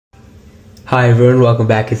Hi everyone, welcome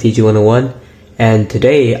back to CG101, and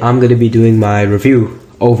today I'm going to be doing my review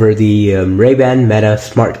over the RayBan Meta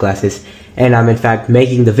Smart Glasses, and I'm in fact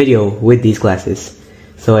making the video with these glasses.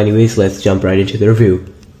 So anyways, let's jump right into the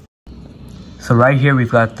review. So right here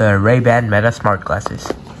we've got the RayBan Meta Smart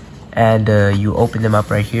Glasses, and you open them up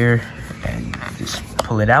right here and just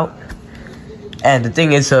pull it out. And the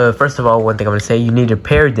thing is, first of all, one thing I'm going to say, you need to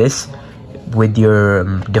pair this with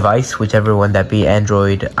your device, whichever one that be,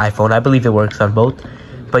 Android, iPhone. I believe it works on both,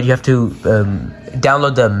 but you have to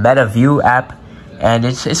download the Meta View app, and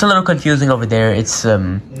it's a little confusing over there. It's a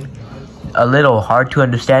little hard to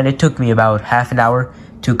understand. It took me about half an hour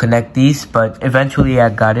to connect these, but eventually I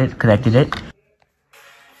got it, connected it.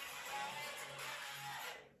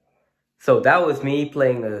 So that was me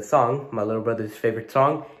playing a song. My little brother's favorite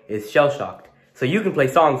song is Shell Shocked. So you can play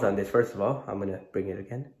songs on this. First of all, I'm gonna bring it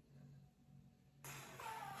again.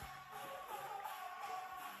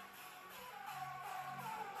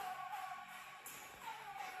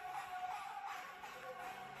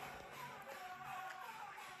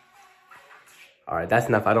 Alright, that's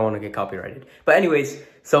enough. I don't want to get copyrighted. But anyways,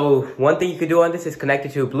 so one thing you can do on this is connect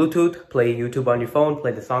it to Bluetooth, play YouTube on your phone,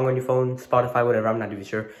 play the song on your phone, Spotify, whatever. I'm not even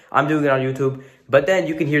sure. I'm doing it on YouTube. But then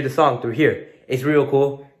you can hear the song through here. It's real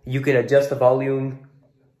cool. You can adjust the volume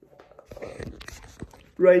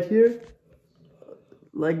right here,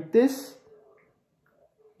 like this.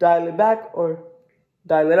 Dial it back or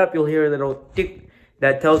dial it up. You'll hear a little tick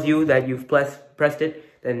that tells you that you've pressed it.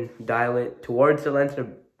 Then dial it towards the lens or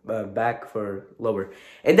back for lower.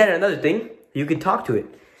 And then another thing, you can talk to it.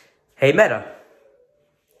 Hey Meta,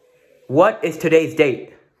 what is today's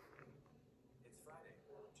date?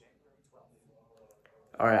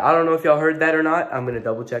 Alright, I don't know if y'all heard that or not. I'm gonna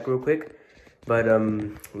double check real quick. But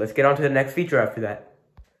let's get on to the next feature after that.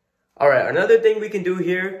 Alright, another thing we can do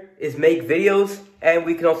here is make videos, and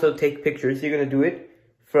we can also take pictures. You're gonna do it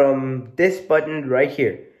from this button right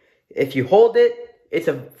here. If you hold it, it's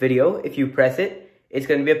a video. If you press it, it's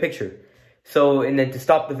going to be a picture. So, and then to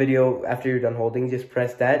stop the video after you're done holding, just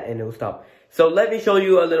press that and it will stop. So let me show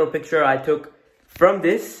you a little picture I took from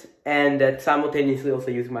this, and that simultaneously also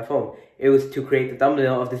using my phone. It was to create the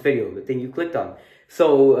thumbnail of this video, the thing you clicked on.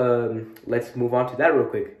 So let's move on to that real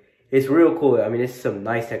quick. It's real cool. I mean, it's some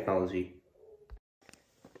nice technology.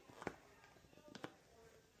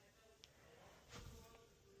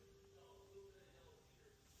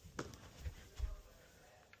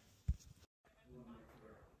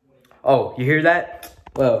 Oh, you hear that?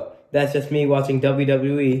 Well, that's just me watching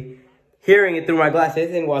WWE, hearing it through my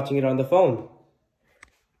glasses and watching it on the phone.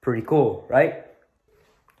 Pretty cool, right?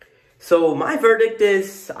 So my verdict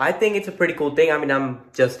is, I think it's a pretty cool thing. I mean, I'm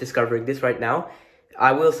just discovering this right now.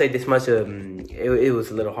 I will say this much, it was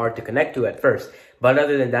a little hard to connect to at first. But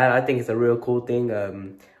other than that, I think it's a real cool thing.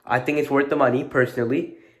 I think it's worth the money,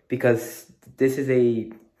 personally, because this is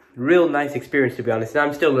a real nice experience, to be honest. And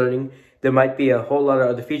I'm still learning. There might be a whole lot of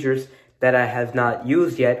other features that I have not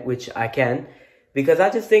used yet, which I can. Because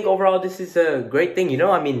I just think overall this is a great thing, you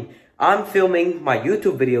know? I mean, I'm filming my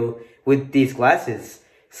YouTube video with these glasses.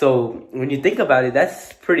 So when you think about it,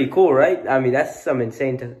 that's pretty cool, right? I mean, that's some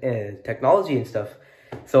insane technology and stuff.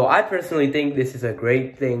 So I personally think this is a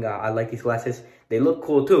great thing. I like these glasses. They look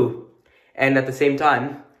cool too. And at the same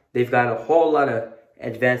time, they've got a whole lot of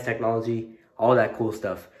advanced technology, all that cool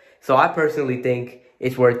stuff. So I personally think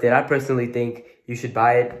it's worth it. I personally think you should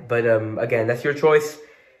buy it. But again, that's your choice.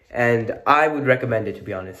 And I would recommend it, to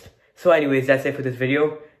be honest. So anyways, that's it for this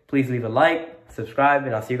video. Please leave a like, subscribe,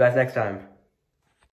 and I'll see you guys next time.